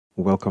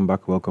Welcome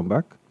back, welcome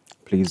back.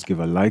 Please give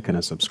a like and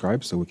a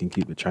subscribe so we can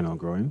keep the channel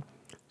growing.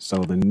 So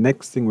the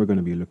next thing we're going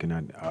to be looking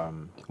at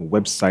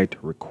website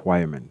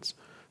requirements.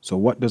 So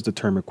what does the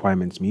term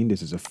requirements mean?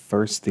 This is the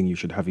first thing you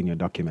should have in your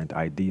document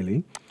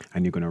ideally,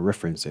 and you're going to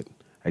reference it.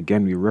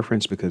 Again, we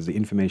reference because the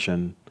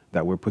information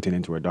that we're putting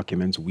into our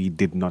documents, we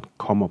did not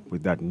come up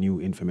with that new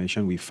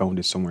information. We found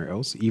it somewhere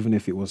else. Even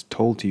if it was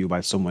told to you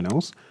by someone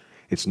else,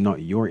 it's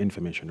not your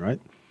information,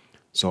 right?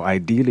 So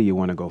ideally, you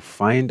want to go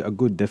find a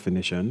good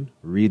definition,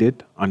 read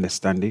it,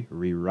 understand it,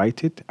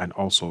 rewrite it, and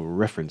also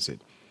reference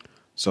it.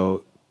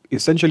 So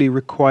essentially,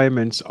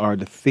 requirements are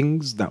the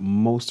things that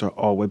most or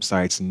all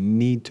websites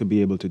need to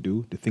be able to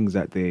do, the things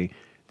that they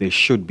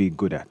should be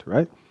good at,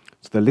 right?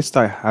 So the list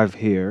I have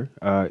here,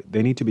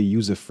 they need to be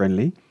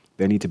user-friendly,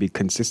 they need to be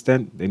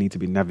consistent, they need to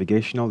be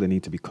navigational, they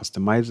need to be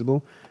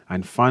customizable,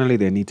 and finally,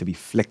 they need to be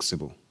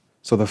flexible.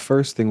 So the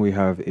first thing we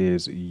have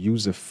is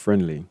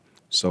user-friendly.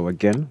 So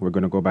again, we're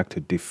going to go back to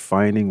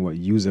defining what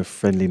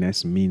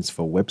user-friendliness means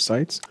for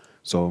websites.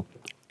 So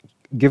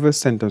give a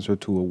sentence or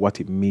two of what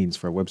it means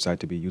for a website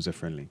to be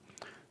user-friendly.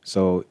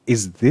 So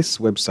is this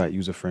website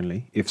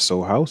user-friendly? If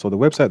so, how? So the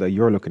website that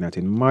you're looking at,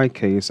 in my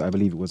case, I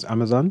believe it was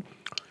Amazon.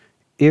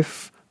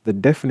 If the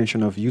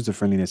definition of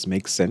user-friendliness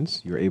makes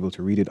sense, you're able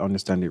to read it,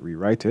 understand it,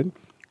 rewrite it.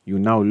 You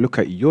now look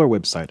at your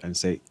website and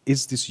say,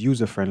 is this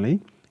user-friendly?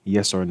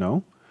 Yes or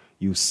no?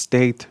 You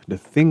state the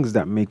things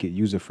that make it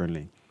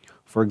user-friendly.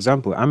 For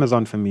example,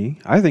 Amazon for me,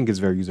 I think is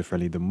very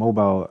user-friendly. The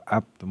mobile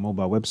app, the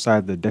mobile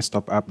website, the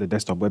desktop app, the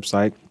desktop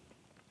website,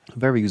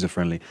 very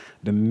user-friendly.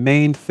 The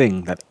main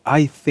thing that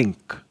I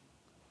think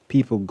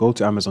people go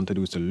to Amazon to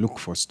do is to look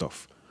for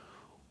stuff.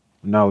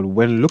 Now,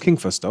 when looking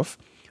for stuff,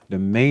 the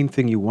main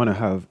thing you want to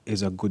have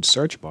is a good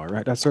search bar,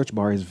 right? That search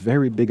bar is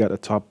very big at the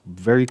top,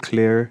 very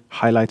clear,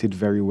 highlighted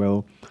very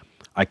well.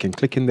 I can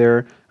click in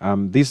there.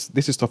 This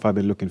is stuff I've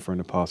been looking for in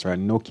the past, right?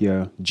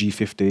 Nokia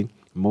G50.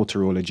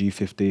 Motorola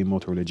G50,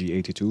 Motorola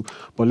G82.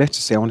 But let's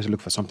just say I wanted to look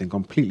for something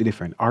completely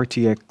different.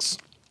 RTX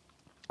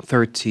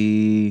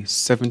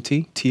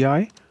 3070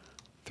 Ti,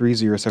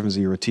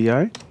 3070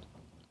 Ti.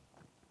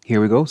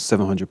 Here we go,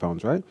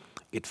 £700, right?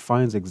 It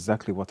finds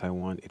exactly what I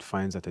want. It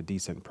finds at a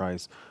decent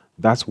price.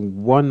 That's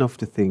one of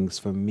the things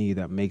for me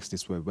that makes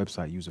this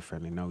website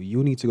user-friendly. Now,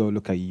 you need to go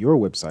look at your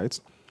websites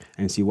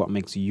and see what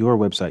makes your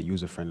website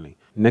user-friendly.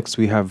 Next,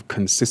 we have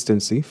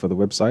consistency for the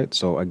website.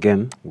 So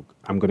again,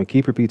 I'm going to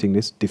keep repeating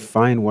this.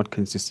 Define what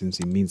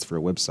consistency means for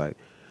a website,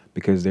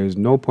 because there's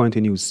no point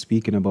in you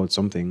speaking about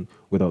something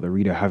without the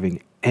reader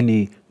having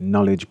any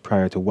knowledge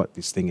prior to what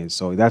this thing is.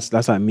 So that's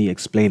like me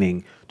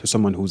explaining to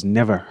someone who's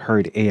never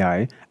heard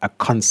AI a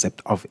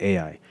concept of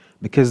AI.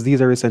 Because these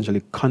are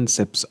essentially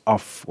concepts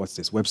of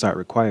website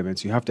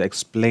requirements. You have to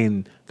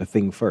explain the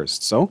thing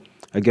first. So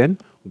again,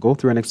 go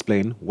through and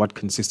explain what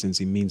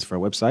consistency means for a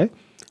website.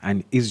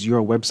 And is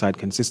your website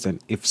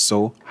consistent? If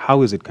so,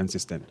 how is it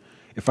consistent?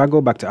 If I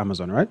go back to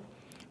Amazon, right?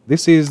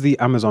 This is the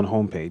Amazon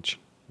homepage,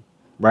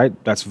 right?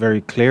 That's very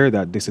clear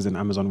that this is an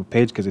Amazon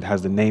page because it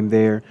has the name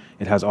there.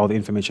 It has all the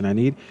information I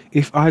need.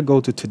 If I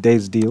go to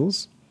today's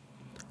deals,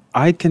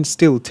 I can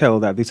still tell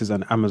that this is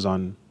an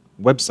Amazon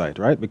website,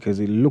 right? Because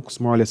it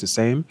looks more or less the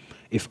same.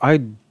 If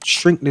I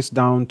shrink this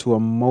down to a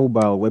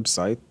mobile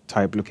website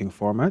type looking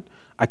format,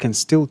 I can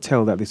still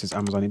tell that this is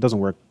Amazon. It doesn't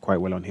work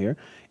quite well on here.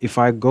 If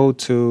I go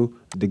to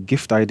the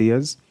gift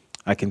ideas,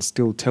 I can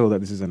still tell that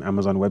this is an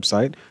Amazon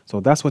website.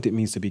 So that's what it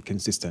means to be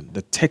consistent.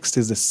 The text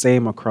is the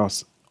same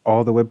across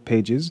all the web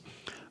pages.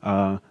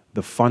 The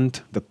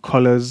font, the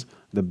colors,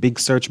 the big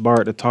search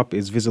bar at the top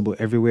is visible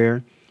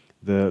everywhere.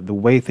 The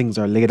way things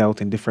are laid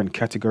out in different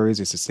categories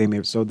is the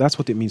same. So that's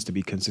what it means to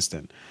be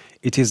consistent.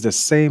 It is the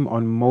same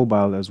on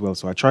mobile as well.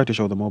 So I tried to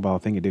show the mobile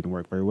thing. It didn't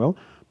work very well.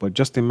 But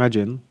just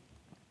imagine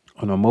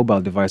on a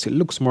mobile device, it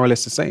looks more or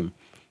less the same.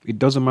 It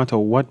doesn't matter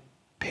what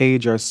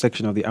page or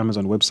section of the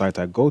Amazon website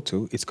I go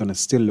to, it's going to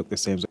still look the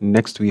same.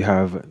 Next, we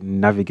have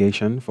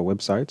navigation for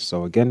websites.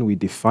 So again, we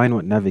define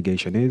what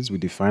navigation is. We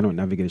define what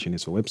navigation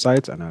is for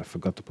websites. And I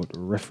forgot to put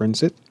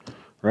reference it,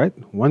 right?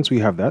 Once we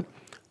have that,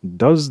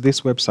 does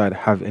this website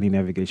have any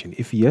navigation?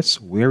 If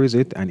yes, where is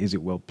it? And is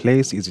it well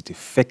placed? Is it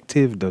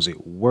effective? Does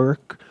it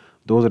work?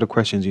 Those are the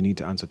questions you need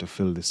to answer to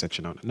fill this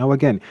section out. Now,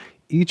 again,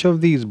 each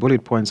of these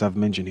bullet points I've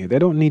mentioned here, they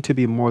don't need to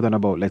be more than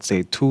about, let's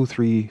say,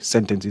 2-3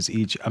 sentences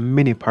each, a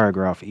mini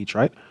paragraph each,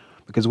 right?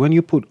 Because when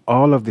you put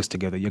all of this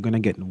together, you're going to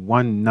get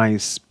one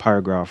nice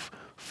paragraph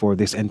for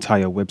this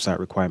entire website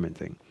requirement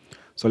thing.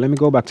 So let me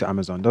go back to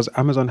Amazon. Does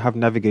Amazon have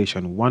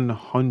navigation?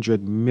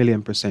 100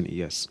 million%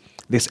 yes.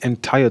 This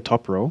entire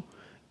top row,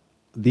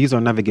 these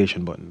are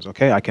navigation buttons,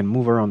 okay? I can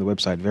move around the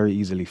website very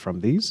easily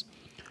from these.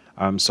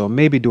 So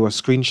maybe do a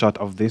screenshot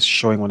of this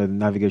showing one of the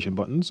navigation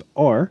buttons,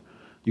 or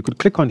you could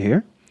click on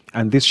here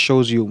and this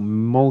shows you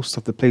most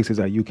of the places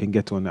that you can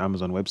get to on the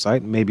Amazon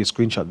website. Maybe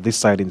screenshot this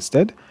side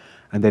instead,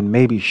 and then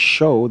maybe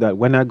show that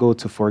when I go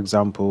to, for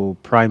example,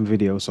 Prime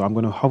Video, so I'm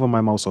going to hover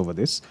my mouse over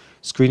this,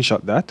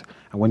 screenshot that,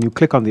 and when you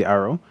click on the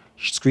arrow,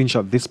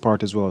 screenshot this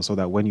part as well, so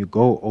that when you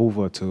go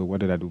over to, what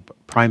did I do,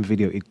 Prime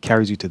Video, it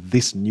carries you to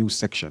this new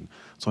section.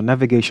 So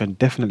navigation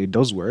definitely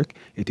does work.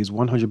 It is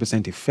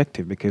 100%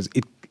 effective because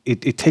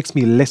it takes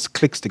me less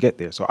clicks to get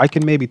there. So I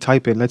can maybe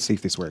type in, let's see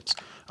if this works,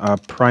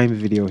 Prime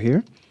Video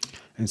here,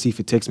 and see if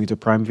it takes me to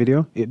Prime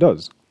Video. It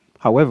does.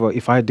 However,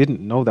 if I didn't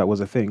know that was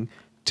a thing,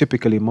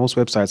 typically most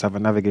websites have a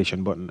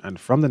navigation button, and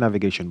from the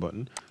navigation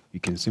button, you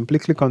can simply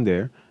click on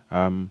there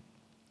and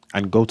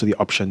go to the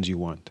options you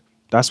want.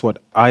 That's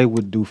what I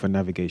would do for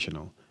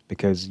navigational,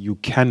 because you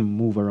can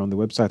move around the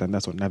website, and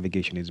that's what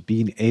navigation is: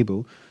 being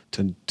able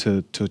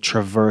to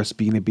traverse,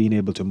 being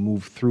able to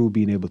move through,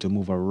 being able to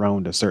move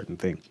around a certain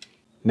thing.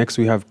 Next,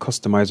 we have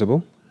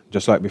customizable.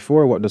 Just like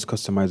before, what does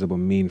customizable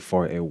mean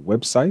for a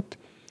website?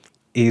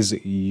 Is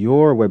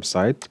your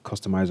website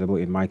customizable?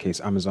 In my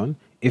case, Amazon.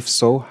 If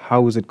so,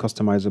 how is it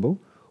customizable?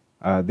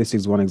 This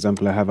is one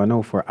example I have. I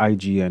know for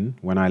IGN,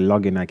 when I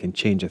log in, I can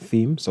change a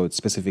theme, so it's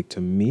specific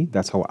to me.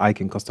 That's how I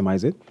can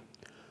customize it.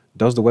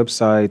 Does the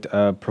website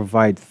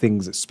provide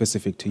things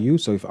specific to you?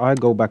 So if I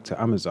go back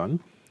to Amazon,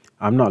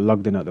 I'm not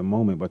logged in at the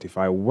moment, but if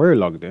I were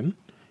logged in,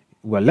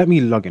 well, let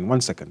me log in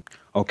 1 second.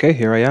 Okay,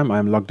 here I am.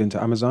 I'm logged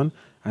into Amazon.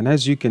 And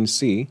as you can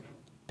see,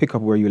 pick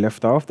up where you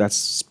left off. That's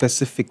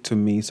specific to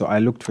me. So I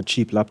looked for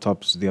cheap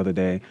laptops the other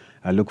day.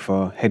 I look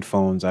for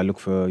headphones. I look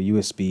for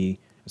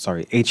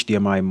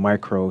HDMI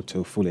micro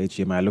to full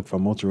HDMI. I look for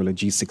Motorola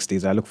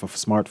G60s. I look for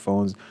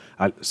smartphones.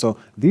 So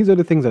these are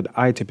the things that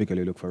I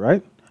typically look for,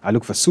 right? I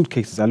look for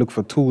suitcases. I look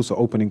for tools for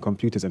opening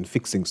computers and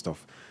fixing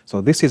stuff. So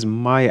this is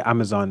my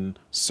Amazon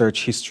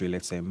search history,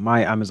 let's say,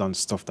 my Amazon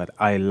stuff that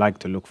I like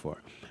to look for.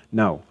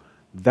 Now,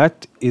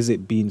 that is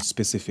it being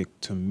specific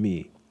to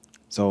me.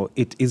 So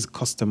it is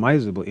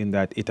customizable in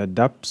that it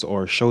adapts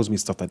or shows me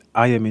stuff that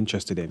I am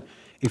interested in.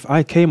 If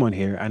I came on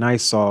here and I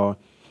saw,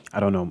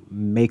 I don't know,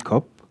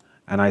 makeup,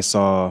 and I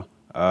saw,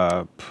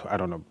 I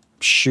don't know,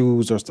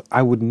 shoes or stuff,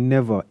 I would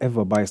never,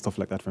 ever buy stuff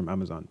like that from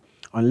Amazon.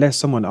 Unless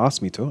someone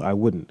asked me to, I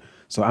wouldn't.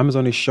 So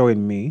Amazon is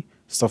showing me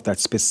stuff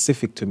that's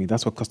specific to me.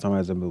 That's what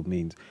customizable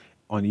means.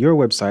 On your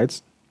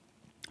websites,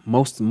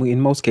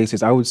 in most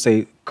cases, I would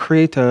say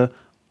create a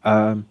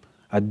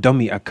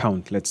dummy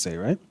account, let's say,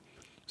 right?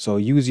 So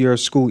use your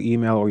school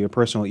email or your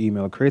personal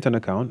email, create an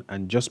account,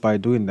 and just by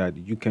doing that,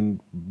 you can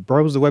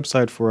browse the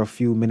website for a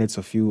few minutes,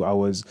 a few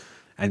hours,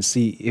 and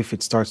see if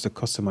it starts to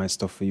customize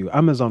stuff for you.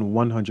 Amazon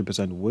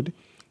 100% would.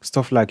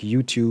 Stuff like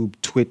YouTube,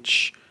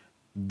 Twitch,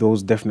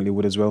 those definitely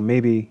would as well.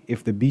 Maybe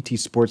if the BT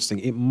Sports thing,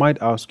 it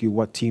might ask you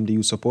what team do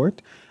you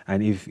support,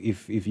 and if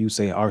you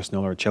say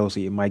Arsenal or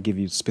Chelsea, it might give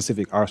you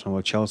specific Arsenal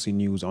or Chelsea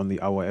news on the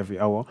hour, every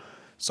hour.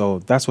 So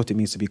that's what it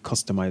means to be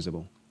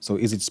customizable. So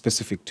is it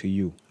specific to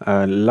you?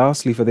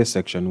 Lastly, for this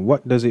section,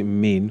 what does it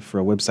mean for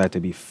a website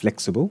to be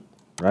flexible,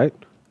 right?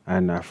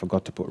 And I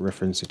forgot to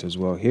reference it as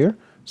well here.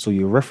 So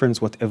you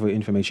reference whatever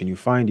information you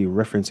find, you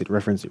reference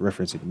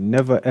it.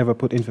 Never ever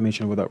put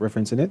information without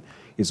referencing it.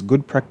 It's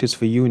good practice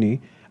for uni,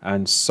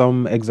 and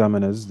some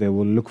examiners, they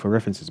will look for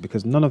references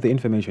because none of the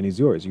information is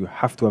yours. You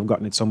have to have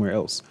gotten it somewhere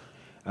else.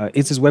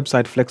 Is this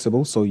website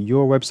flexible? So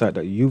your website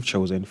that you've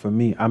chosen, for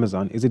me,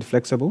 Amazon, is it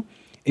flexible?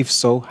 If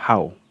so,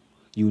 how?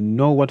 You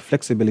know what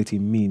flexibility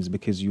means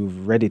because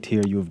you've read it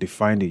here, you've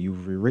defined it,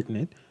 you've rewritten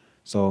it.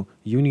 So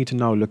you need to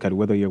now look at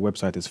whether your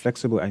website is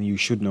flexible, and you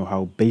should know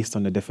how based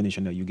on the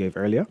definition that you gave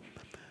earlier.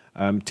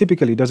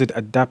 Typically, does it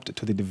adapt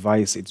to the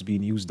device it's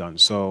being used on?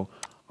 So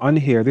on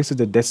here, this is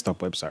the desktop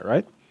website,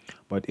 right?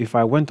 But if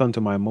I went onto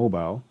my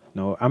mobile,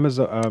 now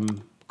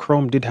Amazon,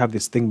 Chrome did have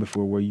this thing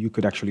before where you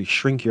could actually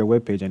shrink your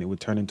web page and it would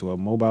turn into a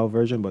mobile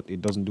version, but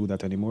it doesn't do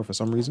that anymore for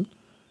some reason.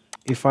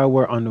 If I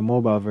were on the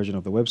mobile version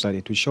of the website,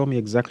 it would show me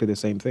exactly the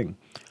same thing.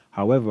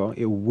 However,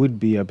 it would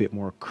be a bit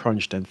more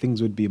crunched and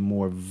things would be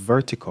more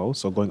vertical,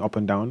 so going up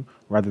and down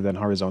rather than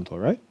horizontal,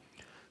 right?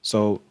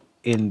 So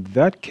in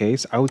that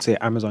case, I would say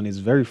Amazon is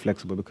very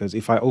flexible because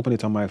if I open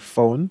it on my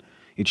phone,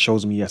 it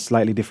shows me a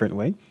slightly different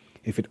way.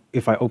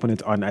 If I open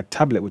it on a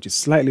tablet, which is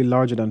slightly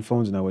larger than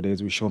phones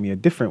nowadays, it will show me a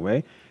different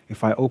way.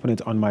 If I open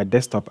it on my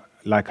desktop,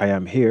 like I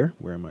am here,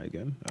 where am I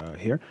again?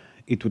 Here.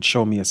 It would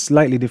show me a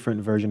slightly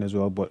different version as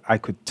well, but I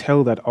could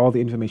tell that all the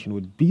information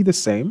would be the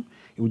same.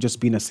 It would just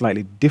be in a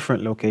slightly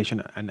different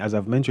location. And as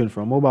I've mentioned,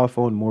 for a mobile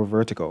phone, more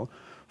vertical.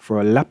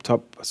 For a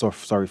laptop,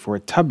 for a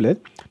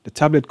tablet, the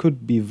tablet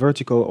could be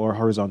vertical or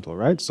horizontal,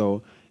 right?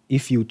 So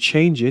if you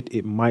change it,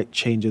 it might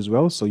change as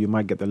well. So you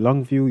might get the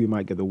long view, you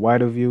might get the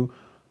wider view.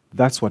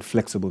 That's what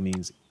flexible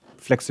means.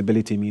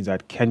 Flexibility means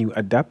that can you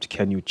adapt?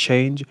 Can you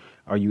change?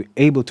 Are you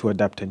able to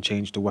adapt and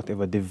change to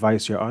whatever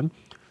device you're on?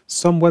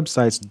 Some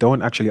websites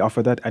don't actually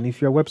offer that. And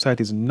if your website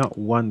is not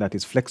one that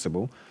is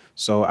flexible,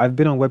 so I've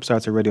been on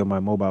websites already on my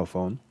mobile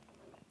phone,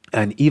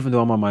 and even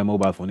though I'm on my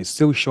mobile phone, it's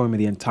still showing me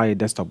the entire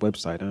desktop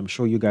website. And I'm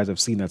sure you guys have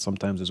seen that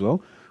sometimes as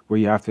well,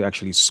 where you have to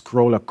actually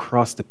scroll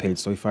across the page.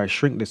 So if I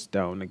shrink this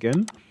down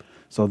again,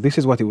 so this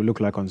is what it would look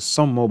like on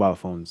some mobile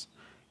phones.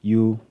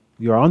 You're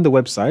on the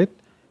website,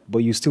 but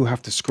you still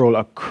have to scroll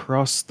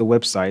across the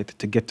website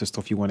to get to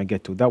stuff you want to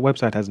get to. That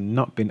website has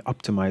not been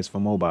optimized for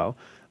mobile.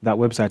 That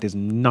website is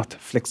not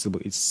flexible.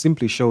 It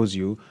simply shows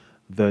you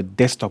the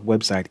desktop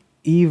website,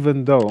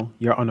 even though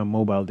you're on a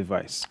mobile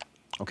device.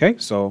 Okay,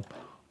 so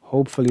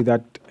hopefully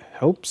that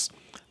helps.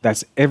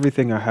 That's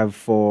everything I have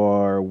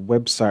for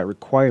website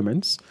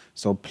requirements.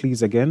 So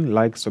please, again,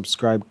 like,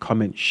 subscribe,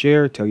 comment,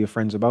 share, tell your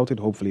friends about it.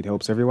 Hopefully it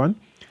helps everyone.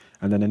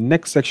 And then the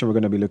next section we're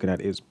going to be looking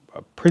at is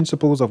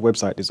principles of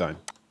website design.